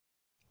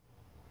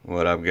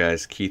What up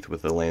guys, Keith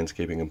with the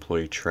Landscaping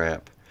Employee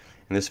Trap.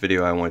 In this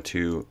video I want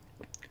to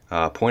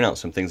point out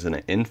some things in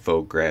an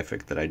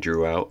infographic that I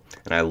drew out,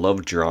 and I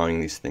love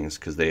drawing these things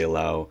because they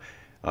allow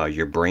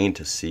your brain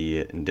to see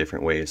it in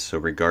different ways. So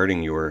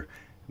regarding your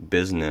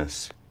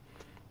business,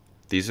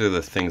 these are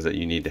the things that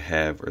you need to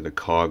have, or the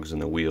cogs in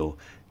the wheel,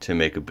 to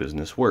make a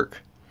business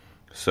work.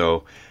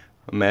 So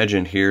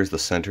imagine here's the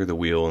center of the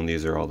wheel and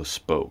these are all the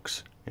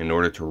spokes. In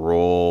order to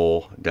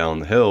roll down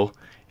the hill,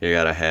 you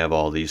gotta have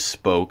all these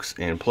spokes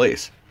in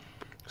place.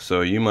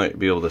 So you might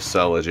be able to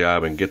sell a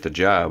job and get the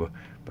job,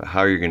 but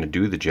how are you going to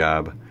do the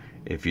job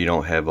if you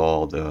don't have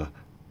all the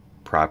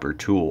proper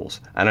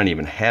tools? I don't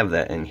even have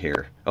that in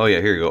here. Oh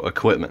yeah, here you go,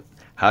 equipment.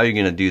 How are you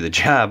going to do the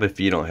job if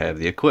you don't have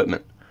the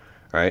equipment,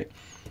 right?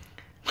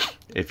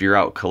 If you're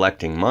out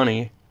collecting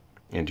money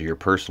into your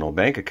personal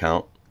bank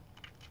account,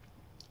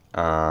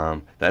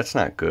 that's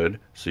not good.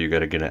 So you got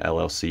to get an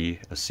LLC,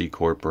 a C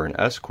Corp, or an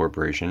S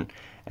Corporation,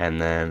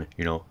 and then,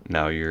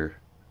 now you're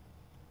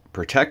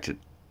protected,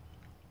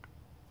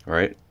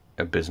 right?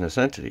 A business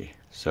entity.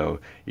 So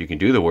you can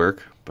do the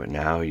work, but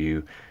now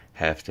you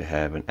have to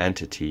have an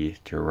entity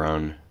to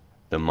run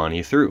the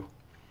money through.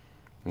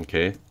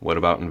 Okay, what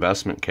about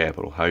investment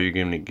capital? How are you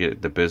going to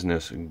get the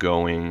business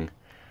going?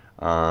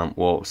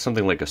 Well,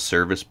 something like a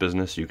service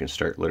business, you can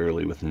start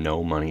literally with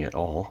no money at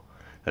all.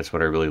 That's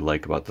what I really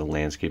like about the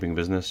landscaping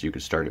business. You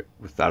could start it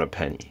without a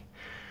penny.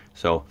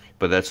 So,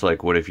 but that's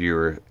like, what if you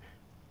were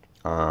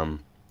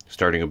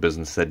starting a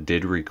business that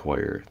did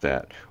require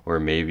that?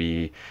 Or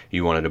maybe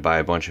you wanted to buy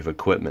a bunch of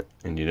equipment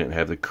and you didn't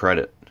have the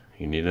credit.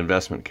 You need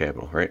investment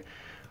capital, right?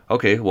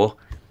 Okay, well,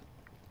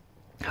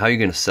 how are you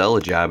going to sell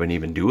a job and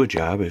even do a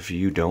job if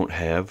you don't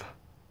have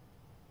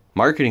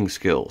marketing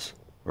skills,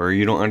 or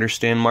you don't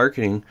understand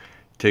marketing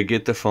to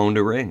get the phone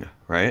to ring,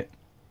 right?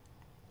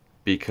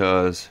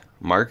 Because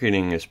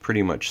marketing is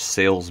pretty much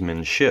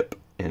salesmanship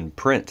in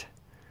print,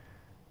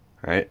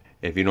 right?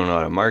 If you don't know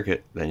how to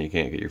market, then you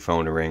can't get your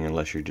phone to ring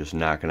unless you're just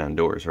knocking on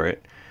doors,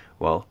 right?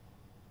 Well,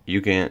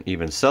 you can't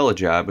even sell a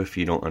job if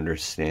you don't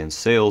understand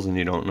sales and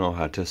you don't know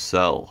how to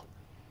sell,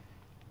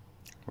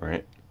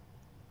 right?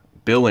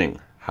 Billing.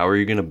 How are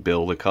you going to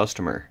bill the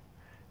customer?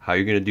 How are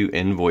you going to do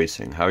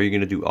invoicing? How are you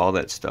going to do all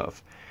that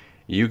stuff?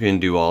 You can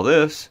do all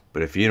this,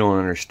 but if you don't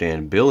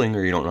understand billing,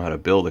 or you don't know how to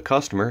bill the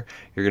customer,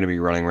 you're going to be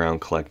running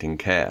around collecting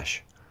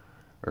cash,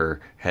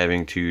 or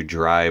having to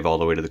drive all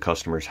the way to the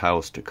customer's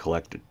house to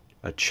collect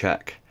a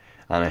check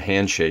on a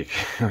handshake,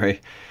 right?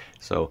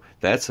 So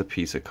that's a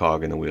piece of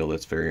cog in the wheel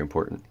that's very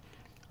important.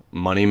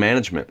 Money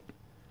management.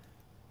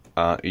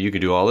 You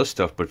could do all this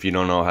stuff, but if you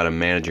don't know how to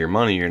manage your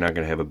money, you're not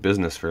going to have a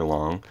business for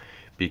long,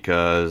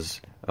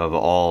 because of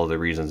all the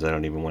reasons I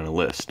don't even want to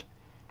list.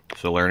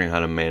 So learning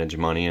how to manage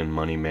money and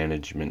money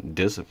management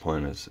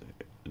discipline is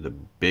the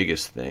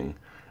biggest thing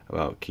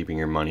about keeping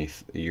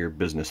your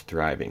business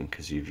thriving,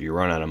 because if you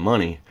run out of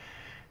money,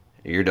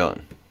 you're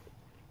done.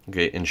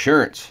 Okay,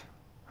 insurance.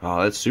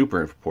 Oh, that's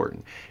super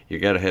important. You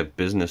got to have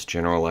business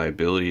general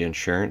liability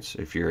insurance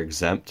if you're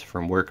exempt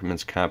from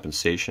workman's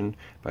compensation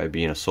by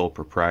being a sole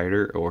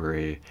proprietor or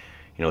a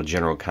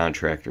general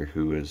contractor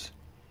who is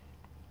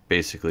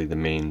basically the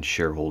main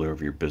shareholder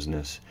of your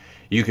business.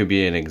 You could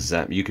be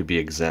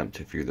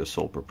exempt if you're the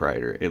sole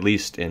proprietor, at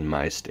least in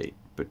my state,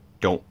 but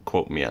don't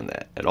quote me on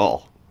that at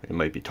all. It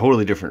might be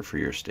totally different for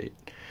your state.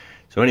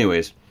 So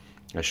anyways,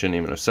 I shouldn't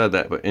even have said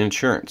that, but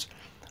insurance.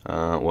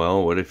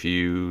 Well, what if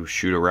you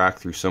shoot a rock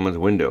through someone's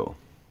window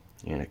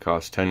and it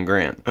costs 10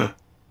 grand?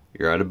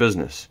 You're out of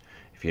business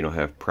if you don't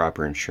have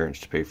proper insurance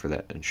to pay for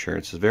that.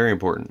 Insurance is very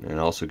important, and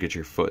also get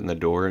your foot in the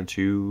door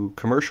into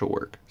commercial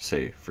work,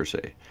 say,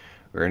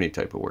 or any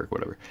type of work,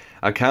 whatever.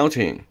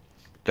 Accounting.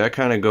 That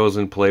kind of goes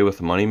in play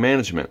with money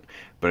management.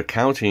 But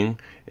accounting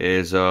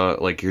is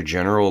like your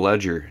general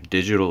ledger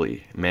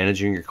digitally,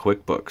 managing your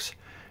QuickBooks.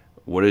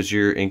 What is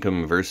your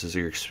income versus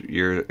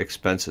your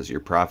expenses, your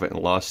profit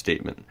and loss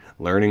statement?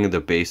 Learning the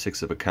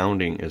basics of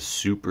accounting is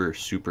super,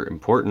 super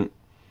important,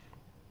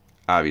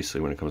 obviously,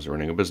 when it comes to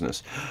running a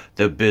business.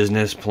 The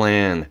business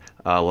plan.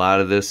 A lot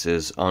of this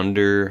is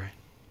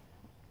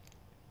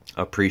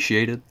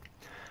underappreciated.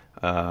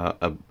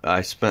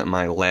 I spent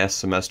my last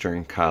semester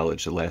in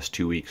college, the last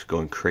 2 weeks,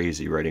 going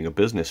crazy writing a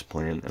business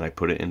plan, and I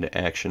put it into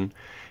action.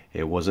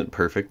 It wasn't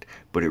perfect,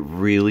 but it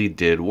really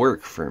did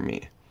work for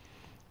me,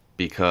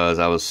 because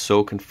I was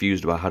so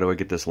confused about how do I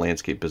get this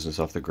landscape business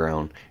off the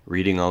ground,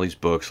 reading all these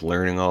books,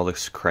 learning all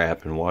this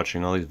crap, and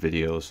watching all these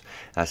videos.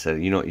 I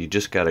said, you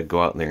just got to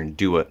go out there and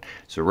do it.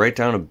 So write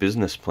down a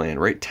business plan,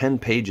 write 10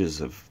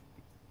 pages of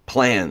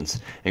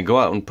plans, and go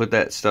out and put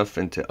that stuff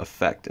into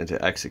effect,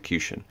 into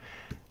execution.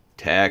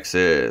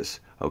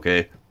 Taxes,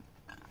 okay?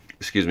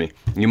 Excuse me.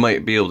 You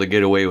might be able to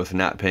get away with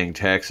not paying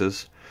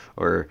taxes,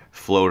 or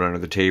float under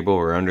the table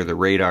or under the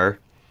radar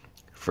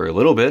for a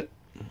little bit,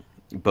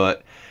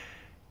 but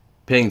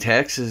paying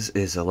taxes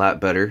is a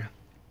lot better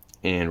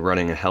in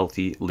running a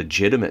healthy,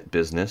 legitimate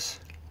business,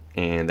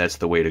 and that's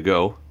the way to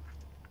go.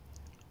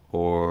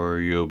 Or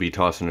you'll be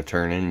tossing and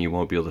turning, you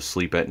won't be able to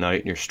sleep at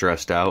night, and you're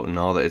stressed out and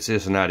all that. It's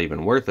just not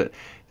even worth it.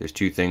 there's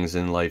two things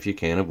in life you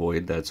can't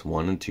avoid. That's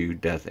one and two,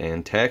 death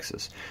and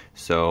taxes.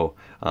 So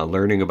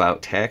learning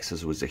about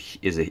taxes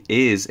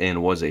is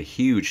and was a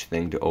huge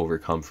thing to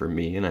overcome for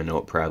me, and I know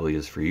it probably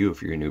is for you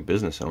if you're a new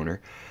business owner.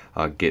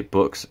 Get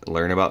books,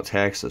 learn about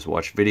taxes,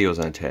 watch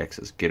videos on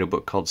taxes. Get a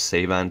book called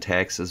Save on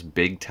Taxes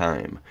Big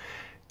Time.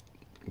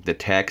 The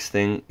tax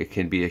thing, it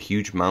can be a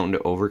huge mountain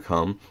to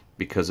overcome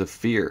because of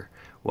fear.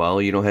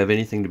 Well, you don't have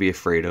anything to be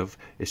afraid of.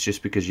 It's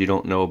just because you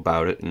don't know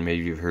about it, and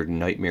maybe you've heard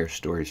nightmare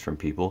stories from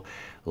people.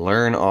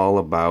 Learn all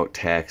about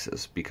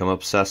taxes. Become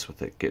obsessed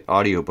with it. Get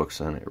audiobooks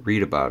on it.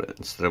 Read about it.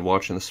 Instead of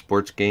watching the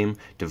sports game,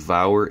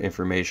 devour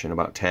information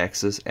about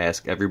taxes.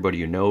 Ask everybody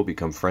you know.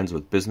 Become friends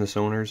with business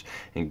owners,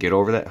 and get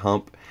over that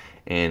hump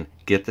and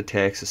get the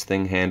taxes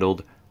thing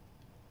handled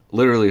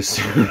literally as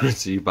soon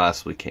as you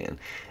possibly can.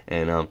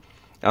 And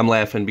I'm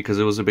laughing because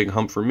it was a big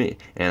hump for me,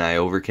 and I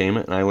overcame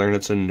it, and I learned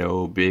it's a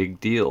no big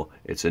deal.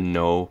 It's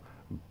no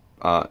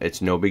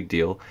big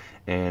deal,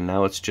 and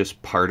now it's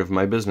just part of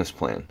my business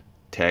plan.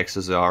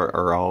 Taxes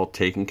are all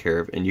taken care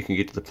of, and you can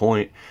get to the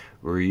point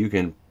where you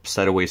can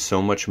set away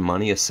so much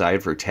money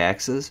aside for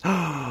taxes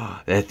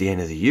that at the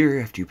end of the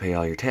year, after you pay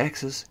all your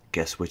taxes,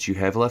 guess what you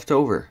have left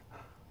over?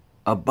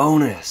 A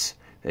bonus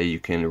that you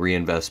can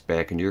reinvest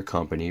back into your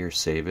company or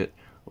save it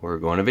or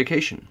go on a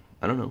vacation.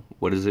 I don't know.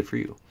 What is it for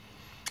you?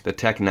 The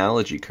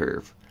technology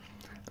curve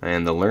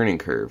and the learning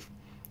curve,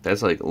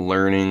 that's like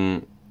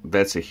learning,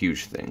 that's a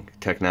huge thing.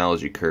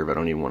 Technology curve, I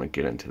don't even want to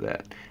get into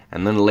that.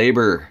 And then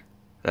labor,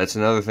 that's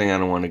another thing I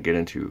don't want to get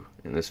into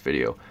in this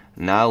video.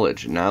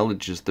 Knowledge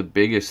is the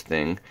biggest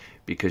thing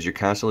because you're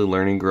constantly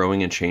learning,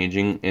 growing, and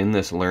changing in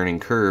this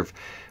learning curve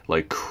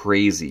like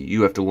crazy.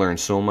 You have to learn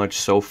so much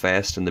so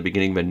fast in the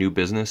beginning of a new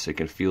business, it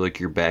can feel like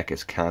your back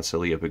is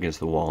constantly up against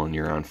the wall and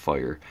you're on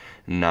fire.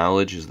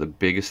 Knowledge is the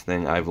biggest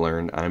thing I've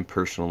learned. I'm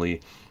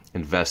personally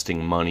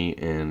investing money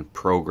in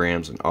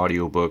programs and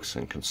audiobooks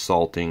and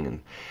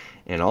consulting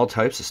and all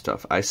types of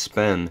stuff. I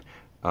spend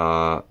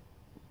a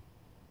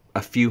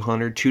few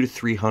hundred, $200 to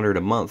 $300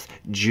 a month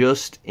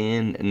just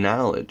in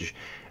knowledge,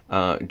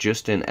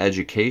 just in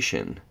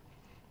education,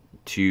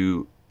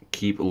 to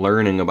keep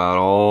learning about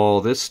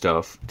all this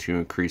stuff to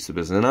increase the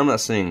business. And I'm not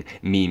saying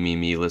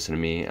me, listen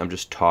to me. I'm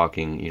just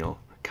talking,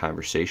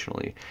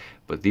 conversationally.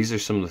 But these are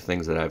some of the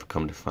things that I've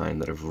come to find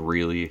that have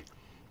really,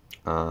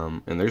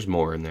 and there's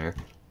more in there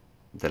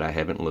that I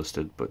haven't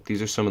listed, but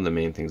these are some of the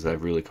main things that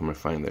I've really come to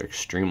find that are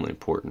extremely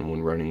important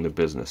when running the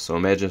business. So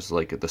imagine it's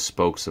like the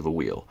spokes of a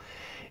wheel.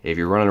 If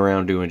you're running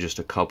around doing just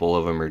a couple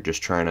of them or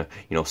just trying to,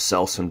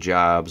 sell some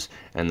jobs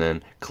and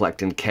then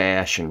collecting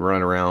cash and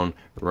running around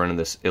running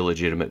this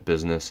illegitimate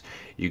business,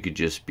 you could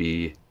just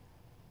be,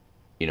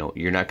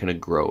 you're not going to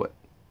grow it.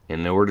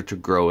 In order to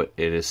grow it,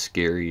 it is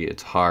scary,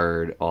 it's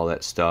hard, all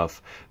that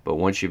stuff. But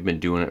once you've been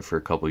doing it for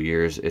a couple of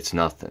years, it's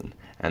nothing.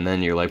 And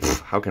then you're like,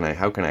 how can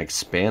I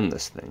expand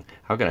this thing?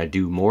 How can I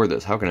do more of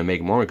this? How can I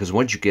make more? Because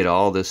once you get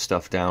all this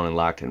stuff down and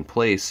locked in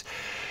place,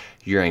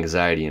 your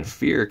anxiety and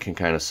fear can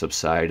kind of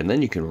subside, and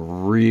then you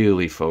can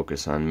really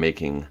focus on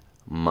making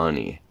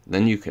money.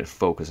 Then you can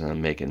focus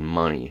on making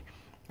money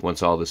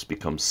once all this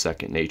becomes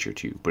second nature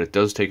to you. But it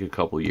does take a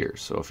couple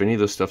years. So if any of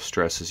this stuff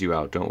stresses you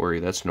out, don't worry,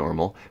 that's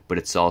normal. But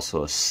it's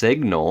also a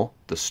signal.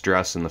 The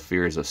stress and the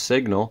fear is a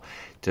signal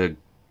to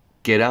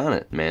get on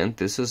it, man.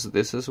 This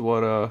is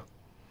what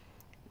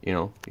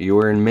you're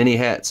wearing many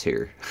hats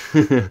here.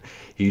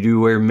 You do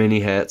wear many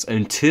hats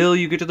until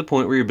you get to the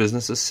point where your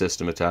business is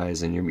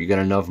systematized and you got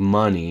enough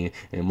money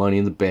and money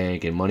in the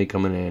bank and money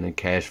coming in and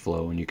cash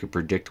flow, and you can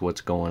predict what's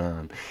going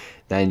on.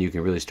 Then you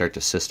can really start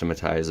to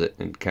systematize it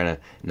and kind of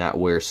not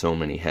wear so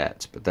many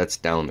hats. But that's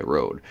down the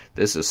road.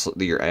 This is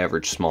your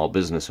average small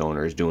business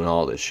owner is doing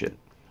all this shit.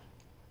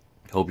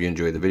 Hope you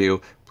enjoyed the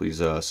video.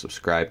 Please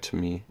subscribe to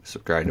me.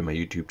 Subscribe to my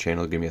YouTube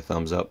channel. Give me a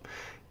thumbs up.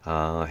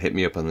 Hit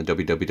me up on the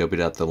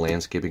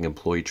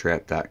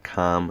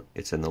www.thelandscapingemployeetrap.com.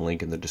 It's in the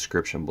link in the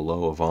description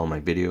below of all my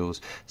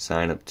videos.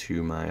 Sign up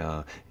to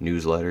my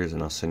newsletters,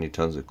 and I'll send you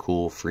tons of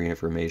cool free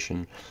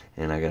information.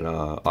 And I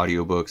got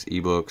audiobooks,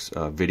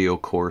 ebooks, video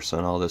course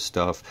on all this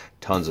stuff,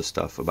 tons of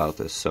stuff about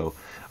this. So,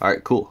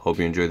 alright, cool. Hope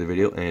you enjoyed the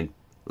video, and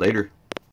later.